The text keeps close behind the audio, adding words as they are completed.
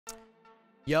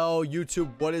Yo, YouTube,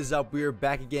 what is up? We are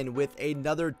back again with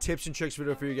another tips and tricks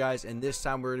video for you guys, and this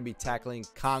time we're going to be tackling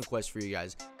Conquest for you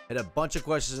guys. I had a bunch of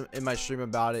questions in my stream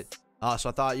about it, so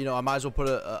I thought, I might as well put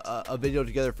a video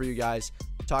together for you guys,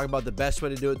 talk about the best way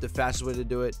to do it, the fastest way to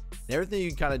do it, and everything you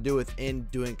can kind of do within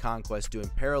doing Conquest, doing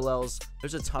parallels.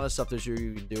 There's a ton of stuff this year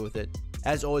you can do with it.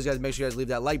 As always, guys, make sure you guys leave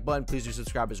that like button. Please do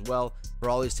subscribe as well for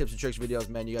all these tips and tricks videos.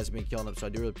 Man, you guys have been killing them, so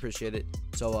I do really appreciate it.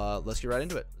 So let's get right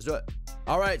into it. Let's do it.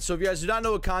 All right, so if you guys do not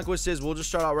know what Conquest is, we'll just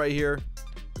start out right here.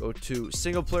 Go to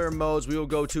single player modes. We will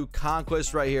go to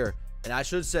Conquest right here. And I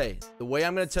should say, the way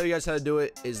I'm going to tell you guys how to do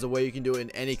it is the way you can do it in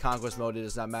any Conquest mode. It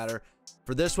does not matter.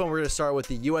 For this one, we're going to start with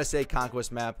the USA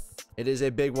Conquest map. It is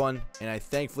a big one, and I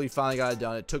thankfully finally got it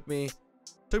done. It took me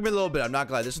a little bit. I'm not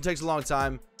glad. This one takes a long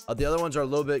time. The other ones are a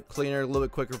little bit cleaner, a little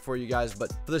bit quicker for you guys.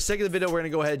 But for the sake of the video, we're going to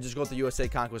go ahead and just go with the USA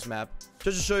Conquest map.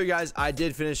 Just to show you guys, I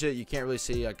did finish it. You can't really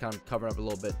see. I kind of covered up a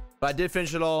little bit. But I did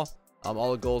finish it all.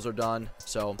 All the goals are done.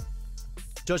 So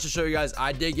just to show you guys,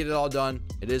 I did get it all done.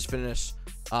 It is finished.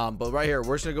 But right here,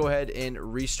 we're just going to go ahead and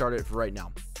restart it for right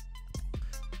now.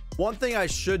 One thing I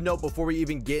should note before we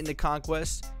even get into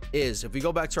Conquest is if we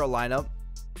go back to our lineup,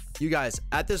 you guys,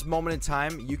 at this moment in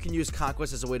time, you can use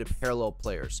Conquest as a way to parallel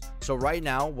players. So right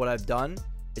now, what I've done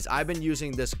is I've been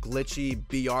using this glitchy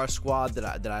BR squad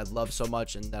that I love so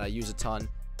much and that I use a ton.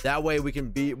 That way we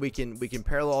can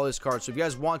parallel all these cards. So if you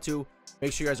guys want to,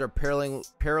 make sure you guys are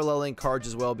paralleling cards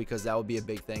as well, because that would be a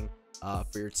big thing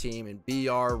for your team and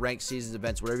BR, ranked seasons,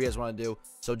 events, whatever you guys want to do.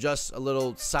 So just a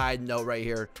little side note right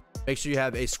here. Make sure you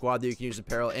have a squad that you can use in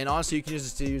parallel, and honestly, you can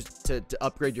use this to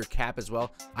upgrade your cap as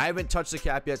well. I haven't touched the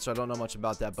cap yet, so I don't know much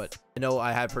about that, but I know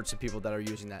I have heard some people that are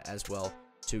using that as well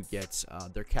to get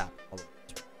their cap.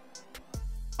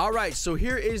 All right, so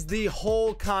here is the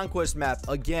whole Conquest map.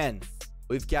 Again,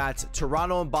 we've got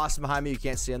Toronto and Boston behind me. You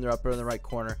can't see them; they're up there in the right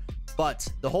corner. But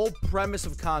the whole premise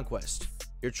of Conquest,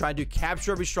 you're trying to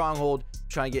capture every stronghold,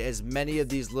 trying to get as many of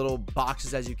these little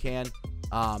boxes as you can.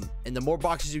 And the more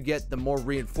boxes you get, the more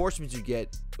reinforcements you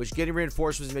get, which getting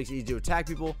reinforcements makes it easy to attack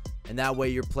people. And that way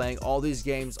you're playing all these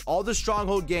games. All the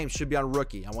stronghold games should be on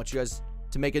rookie. I want you guys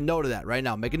to make a note of that right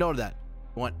now. Make a note of that.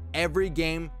 You want every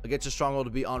game against a stronghold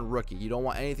to be on rookie. You don't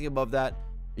want anything above that.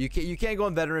 You can't go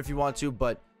on veteran if you want to,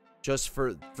 but just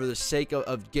for the sake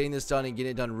of getting this done and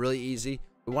getting it done really easy,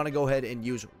 we want to go ahead and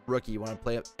use rookie. You want to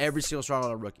play up every single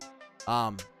stronghold on rookie.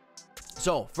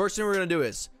 So first thing we're going to do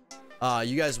is,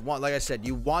 you guys want, like I said,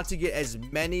 you want to get as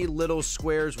many little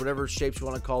squares, whatever shapes you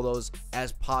want to call those,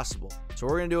 as possible. So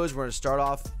what we're going to do is we're going to start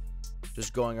off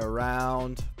just going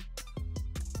around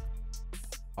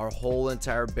our whole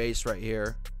entire base right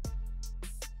here.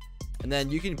 And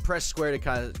then you can press square to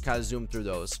kind of zoom through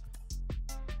those.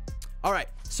 All right.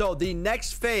 So the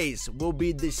next phase will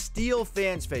be the steel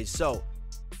fans phase. So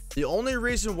the only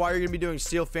reason why you're going to be doing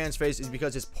steel fans phase is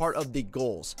because it's part of the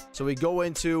goals. So we go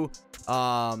into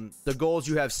the goals.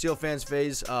 You have steel fans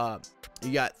phase.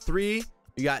 You got 3,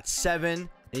 you got 7, and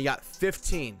you got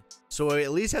 15. So we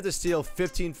at least have to steal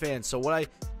 15 fans. So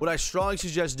what I strongly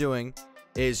suggest doing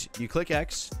is you click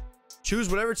X, choose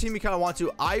whatever team you kind of want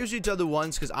to. I usually do the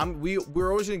ones because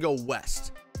we're always going to go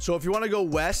west. So if you want to go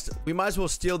west, we might as well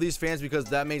steal these fans, because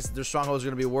that means their strongholds are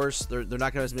going to be worse. They're not going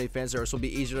to have as many fans there, so it'll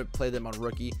be easier to play them on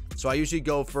rookie. So I usually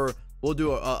go for, we'll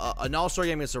do an all-star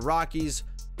game against the Rockies,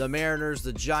 the Mariners,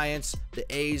 the Giants, the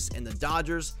A's, and the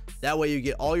Dodgers. That way you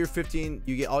get all your 15,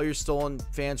 you get all your stolen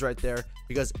fans right there,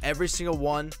 because every single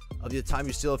one of the time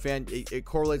you steal a fan, it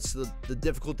correlates to the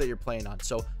difficulty that you're playing on.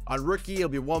 So on rookie, it'll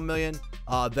be 1 million,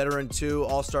 veteran 2,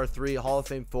 all-star 3, Hall of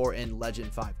Fame 4, and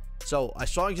legend 5. So I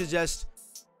strongly suggest,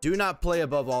 do not play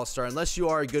above all-star unless you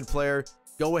are a good player.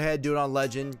 Go ahead, do it on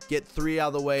legend, get 3 out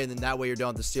of the way, and then that way you're done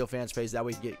with the steel fans phase. That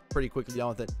way you get pretty quickly done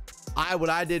with it.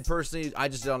 What I did personally, I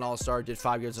just did on all-star, did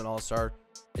 5 games on all-star.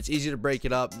 It's easy to break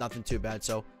it up, nothing too bad.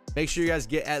 So make sure you guys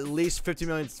get at least 50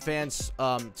 million fans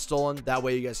stolen. That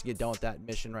way you guys can get done with that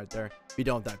mission right there, be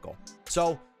done with that goal.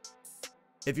 So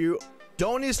if you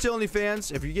don't need to steal any fans,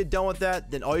 if you get done with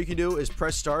that, then all you can do is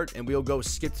press start and we'll go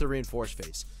skip to the reinforced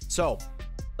phase. So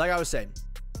like I was saying,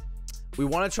 we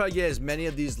want to try to get as many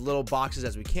of these little boxes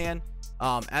as we can.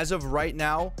 As of right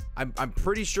now, I'm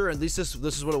pretty sure, at least this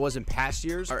is what it was in past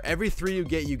years, or every 3 you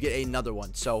get another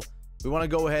one. So we want to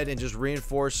go ahead and just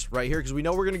reinforce right here, because we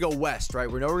know we're going to go west,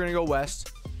 right? We know we're going to go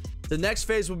west. The next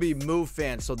phase will be move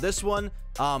fans. So this one,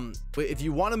 if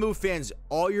you want to move fans,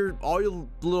 all your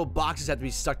little boxes have to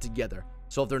be stuck together.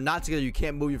 So if they're not together, you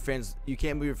can't move your fans. You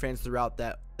can't move your fans throughout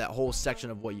that whole section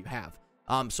of what you have.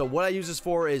 So what I use this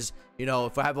for is,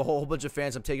 if I have a whole bunch of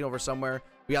fans, I'm taking over somewhere.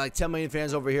 We got like 10 million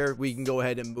fans over here. We can go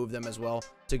ahead and move them as well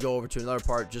to go over to another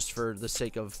part, just for the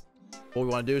sake of what we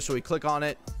want to do. So we click on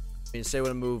it and say we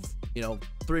want to move, you know,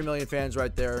 3 million fans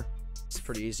right there. It's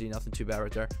pretty easy, nothing too bad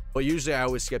right there. But usually I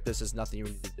always skip this. There's nothing you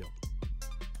need to do.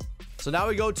 So now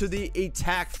we go to the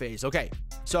attack phase. Okay,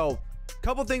 so a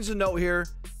couple things to note here.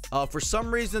 For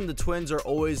some reason, the Twins are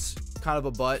always kind of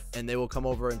a butt, and they will come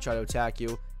over and try to attack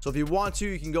you. So if you want to,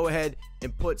 you can go ahead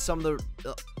and put some of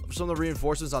the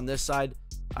reinforcements on this side.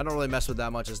 I don't really mess with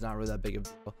that much. It's not really that big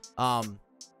of a deal.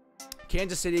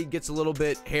 Kansas City gets a little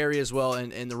bit hairy as well,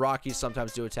 and the Rockies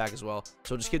sometimes do attack as well.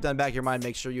 So just keep that in the back of your mind.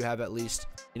 Make sure you have at least,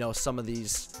 you know, some of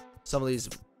these,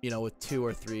 you know, with 2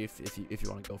 or 3 if you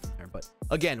want to go from there. But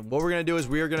again, what we're gonna do is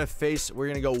we're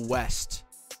gonna go west.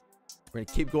 We're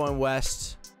gonna keep going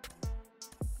west.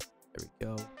 There we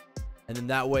go. And then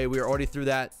that way we're already through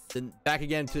that. Then back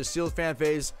again to the sealed fan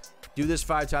phase. Do this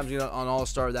 5 times on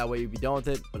All-Star. That way you'll be done with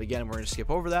it. But again, we're gonna skip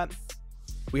over that.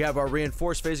 We have our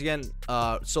reinforced phase again.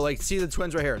 So like, see the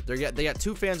Twins right here. They got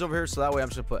 2 fans over here. So that way I'm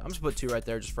just gonna put 2 right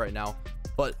there just for right now.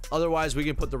 But otherwise, we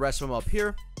can put the rest of them up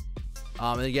here.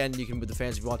 And again, you can put the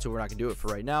fans if you want to. We're not gonna do it for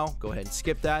right now. Go ahead and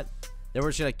skip that. Then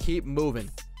we're just gonna keep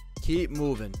moving. Keep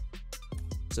moving.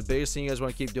 It's the biggest thing you guys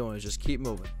want to keep doing is just keep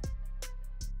moving.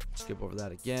 Skip over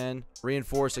that again.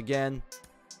 Reinforce again.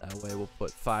 That way we'll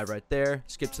put 5 right there.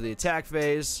 Skip to the attack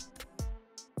phase.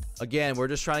 Again, we're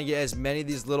just trying to get as many of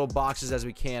these little boxes as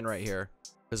we can right here.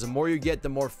 Because the more you get, the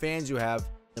more fans you have.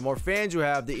 The more fans you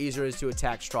have, the easier it is to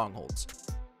attack strongholds.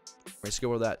 We're going to skip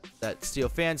over that steel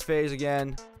fans phase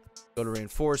again. Go to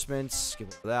reinforcements. Skip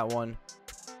over that one.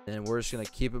 And we're just going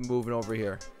to keep it moving over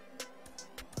here.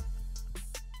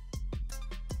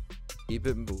 Keep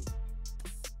it moving.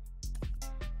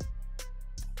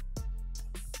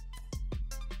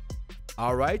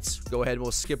 All right, go ahead and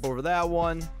we'll skip over that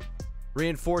one.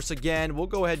 Reinforce again. We'll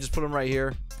go ahead and just put them right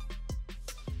here.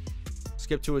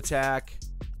 Skip to attack.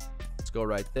 Let's go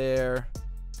right there.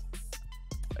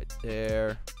 Right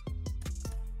there.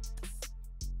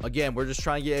 Again, we're just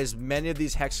trying to get as many of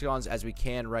these hexagons as we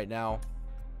can right now.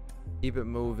 Keep it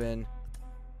moving.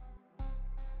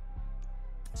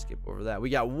 Skip over that.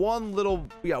 We got one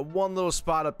little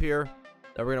spot up here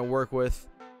that we're gonna work with.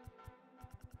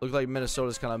 Looks like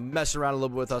Minnesota's kind of messing around a little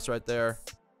bit with us right there.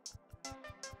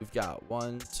 We've got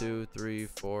 1, 2, 3,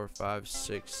 4, 5,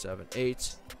 6, 7,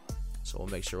 8. So we'll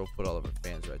make sure we'll put all of our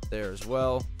fans right there as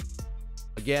well.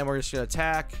 Again, we're just gonna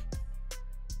attack.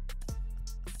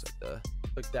 Looks like the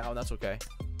click down. That's okay.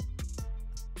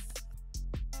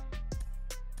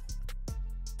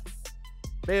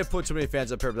 May have put too many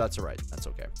fans up here, but that's all right. That's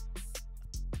okay.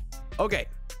 Okay,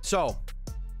 so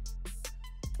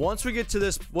once we get to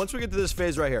this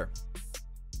phase right here,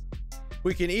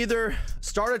 we can either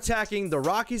start attacking the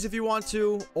Rockies if you want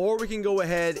to, or we can go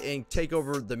ahead and take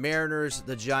over the Mariners,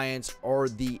 the Giants, or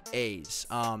the A's.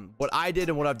 What I did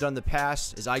and what I've done in the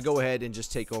past is I go ahead and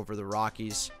just take over the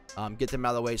Rockies, get them out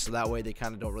of the way, so that way they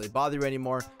kind of don't really bother you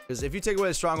anymore. Because if you take away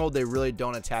the stronghold, they really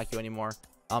don't attack you anymore.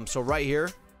 So right here,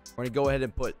 we're gonna go ahead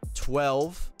and put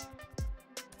 12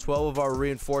 of our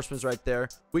reinforcements right there.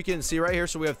 We can see right here,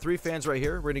 so we have 3 fans right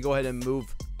here. We're gonna go ahead and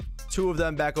move 2 of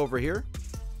them back over here,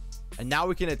 and now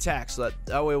we can attack. So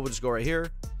that way we'll just go right here.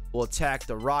 We'll attack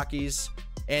the Rockies,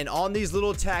 and on these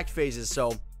little attack phases,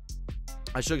 so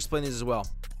I should explain these as well.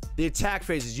 The attack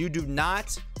phases, you do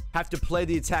not have to play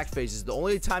the attack phases. The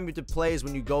only time you have to play is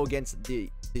when you go against the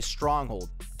stronghold.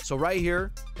 So right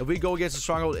here, if we go against the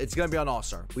stronghold, it's gonna be on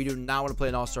All-Star. We do not want to play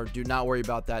an All-Star. Do not worry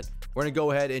about that. We're gonna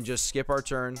go ahead and just skip our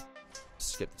turn.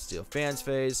 Skip the steel fans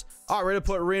phase. All right, we're gonna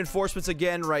put reinforcements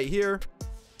again right here.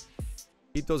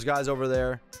 Keep those guys over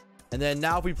there. And then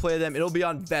now if we play them, it'll be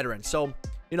on veteran. So,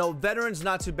 you know, veteran's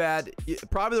not too bad.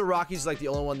 Probably the Rockies is like the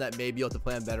only one that may be able to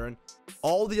play on veteran.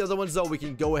 All the other ones though, we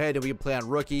can go ahead and we can play on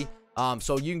rookie.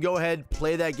 So you can go ahead,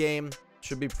 play that game.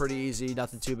 Should be pretty easy,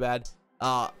 nothing too bad.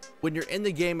 When you're in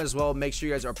the game as well, make sure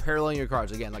you guys are paralleling your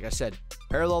cards. Again, like I said,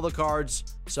 parallel the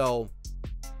cards. So,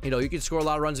 you know, you can score a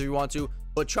lot of runs if you want to,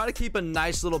 but try to keep a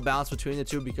nice little balance between the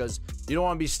two, because you don't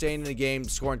want to be staying in the game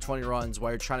scoring 20 runs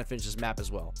while you're trying to finish this map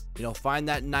as well. You know, find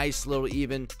that nice little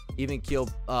even keel,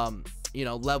 you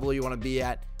know, level you want to be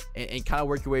at, and kind of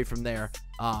work your way from there.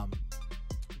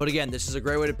 But again, this is a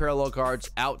great way to parallel cards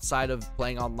outside of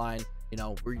playing online. You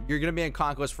know, you're going to be in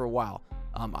Conquest for a while.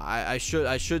 I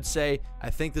should say, I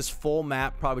think this full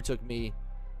map probably took me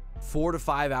 4 to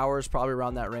 5 hours, probably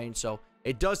around that range. So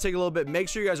it does take a little bit. Make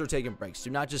sure you guys are taking breaks. Do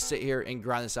not just sit here and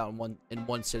grind this out in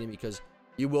one sitting, because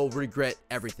you will regret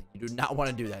everything. You do not want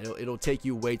to do that. It'll take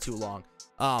you way too long.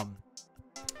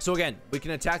 So again, we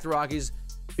can attack the Rockies.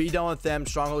 be done with them.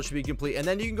 Stronghold should be complete, and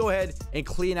then you can go ahead and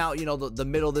clean out, you know, the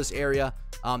middle of this area.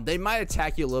 They might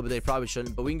attack you a little bit, they probably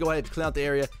shouldn't, but we can go ahead and clean out the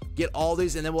area, get all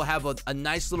these, and then we'll have a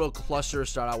nice little cluster to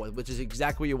start out with, which is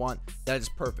exactly what you want. That is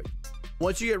perfect.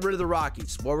 Once you get rid of the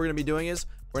Rockies, what we're going to be doing is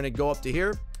we're going to go up to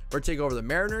here. We're going to take over the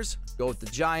Mariners, go with the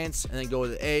Giants, and then go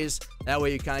with the A's. That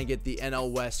way you kind of get the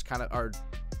NL West kind of, or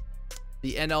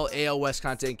the NL AL West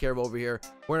kind of taken care of over here.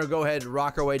 We're going to go ahead and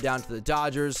rock our way down to the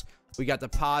Dodgers. We got the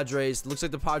Padres. Looks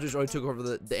like the Padres already took over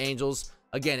the Angels.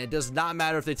 Again, it does not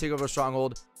matter if they take over a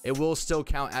stronghold. It will still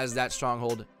count as that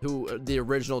stronghold who the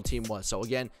original team was. So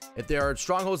again, if there are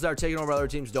strongholds that are taking over other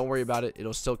teams, don't worry about it.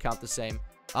 It'll still count the same.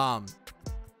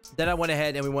 Then I went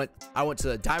ahead and I went to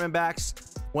the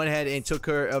Diamondbacks, went ahead and took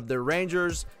care of the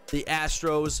Rangers, the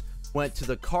Astros, went to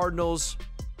the Cardinals,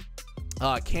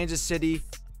 Kansas City,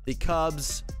 the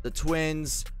Cubs, the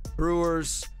Twins,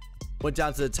 Brewers, went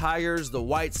down to the Tigers, the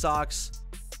White Sox,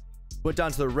 went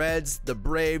down to the Reds, the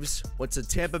Braves, went to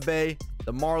Tampa Bay,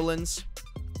 the Marlins,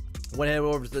 went ahead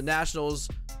over to the Nationals,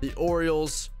 the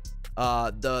Orioles,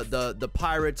 the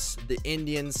Pirates, the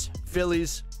Indians,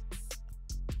 Phillies,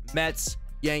 Mets,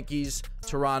 Yankees,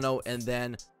 Toronto, and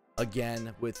then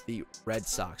again with the Red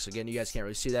Sox. Again, you guys can't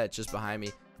really see that, it's just behind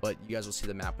me, but you guys will see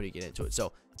the map when you get into it.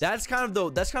 So that's kind of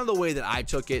the way that I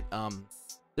took it.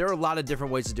 There are a lot of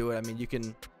different ways to do it. I mean, you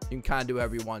can kind of do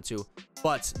whatever you want to,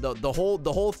 but the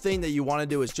whole thing that you want to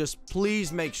do is just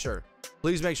please make sure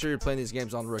you're playing these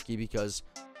games on rookie, because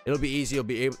it'll be easy. You'll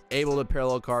be able to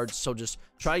parallel cards. So just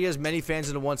try to get as many fans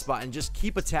into one spot and just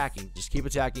keep attacking.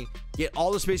 Get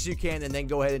all the space you can, and then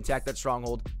go ahead and attack that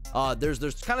stronghold. There's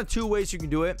kind of two ways you can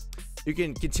do it. You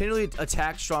can continually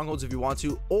attack strongholds if you want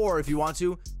to, or if you want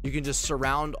to, you can just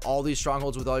surround all these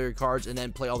strongholds with all your cards and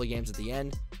then play all the games at the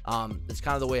end. It's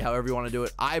kind of the way, however you want to do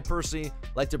it. I personally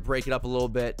like to break it up a little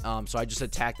bit, so I just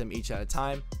attack them each at a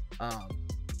time.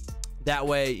 That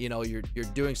way, you know, you're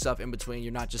doing stuff in between.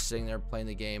 You're not just sitting there playing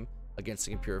the game against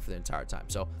the computer for the entire time.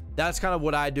 So that's kind of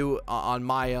what I do on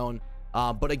my own.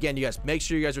 But again, you guys, make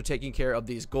sure you guys are taking care of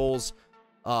these goals.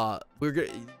 We're gonna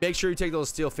make sure you take those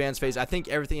steel fans phase. I think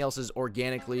everything else is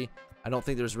organically. I don't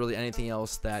think there's really anything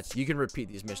else that you can repeat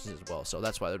these missions as well. So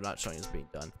that's why they're not showing us being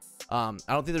done. I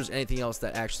don't think there's anything else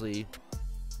that actually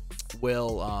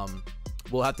will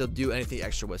we'll have to do anything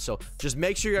extra with. So just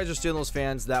make sure you guys are stealing those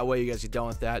fans. That way you guys get done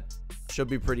with that. Should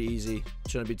be pretty easy.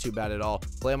 Shouldn't be too bad at all.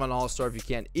 Play them on all-star if you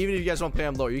can. Even if you guys want to play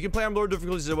them lower, you can play them lower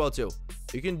difficulties as well too.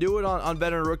 You can do it on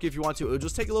veteran rookie if you want to. It'll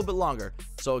just take a little bit longer.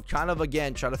 So kind of,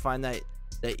 again, try to find that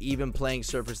even playing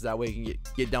surface. That way you can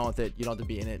get done with it. You don't have to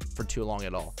be in it for too long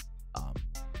at all.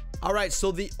 All right,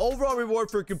 so the overall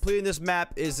reward for completing this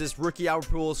map is this rookie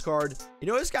Albert Pujols card. You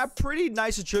know, it's got pretty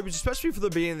nice attributes, especially for the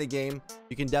beginning of the game.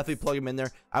 You can definitely plug him in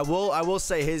there. I will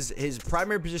say his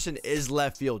primary position is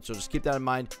left field, so just keep that in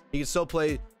mind. He can still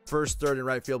play first, third, and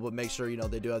right field, but make sure, you know,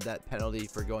 they do have that penalty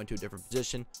for going to a different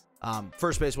position.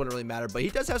 First base wouldn't really matter, but he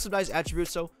does have some nice attributes,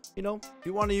 so, you know, if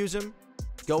you want to use him,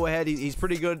 go ahead. He's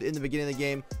pretty good in the beginning of the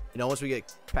game. You know, once we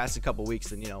get past a couple weeks,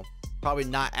 then, you know, probably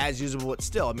not as usable, but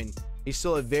still, I mean, he's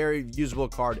still a very usable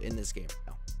card in this game.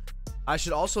 Now, I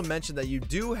should also mention that you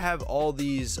do have all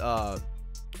these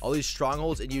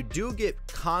strongholds, and you do get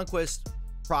conquest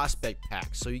prospect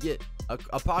packs. So you get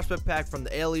a prospect pack from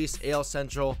the AL East, AL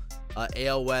Central,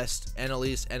 AL West, NL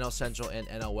East, NL Central, and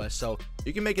NL West. So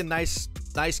you can make a nice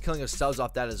killing of stubs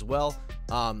off that as well.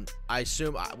 I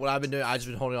assume what I've been doing, I've just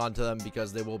been holding on to them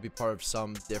because they will be part of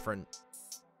some different,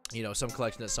 you know, some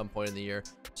collection at some point in the year.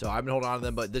 So I've been holding on to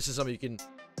them, but this is something you can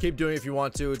keep doing if you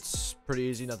want to. It's pretty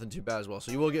easy, nothing too bad as well.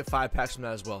 So you will get 5 packs from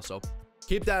that as well. So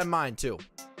keep that in mind too.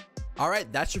 All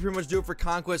right, that should pretty much do it for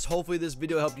Conquest. Hopefully this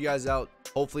video helped you guys out.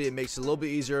 Hopefully it makes it a little bit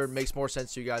easier, makes more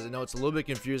sense to you guys. I know it's a little bit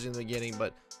confusing in the beginning,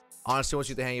 but honestly, once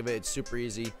you get the hang of it, it's super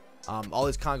easy. All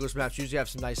these Conquest maps usually have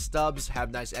some nice stubs,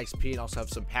 have nice XP, and also have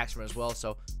some packs from it as well.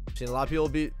 So I've seen a lot of people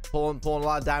be pulling a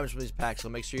lot of diamonds from these packs, so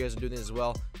make sure you guys are doing this as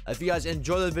well. If you guys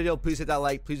enjoy the video, please hit that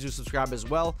like. Please do subscribe as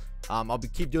well. I'll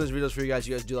keep doing these videos for you guys.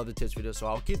 You guys do love the tips videos, so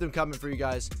I'll keep them coming for you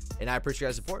guys, and I appreciate your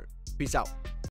guys' support. Peace out.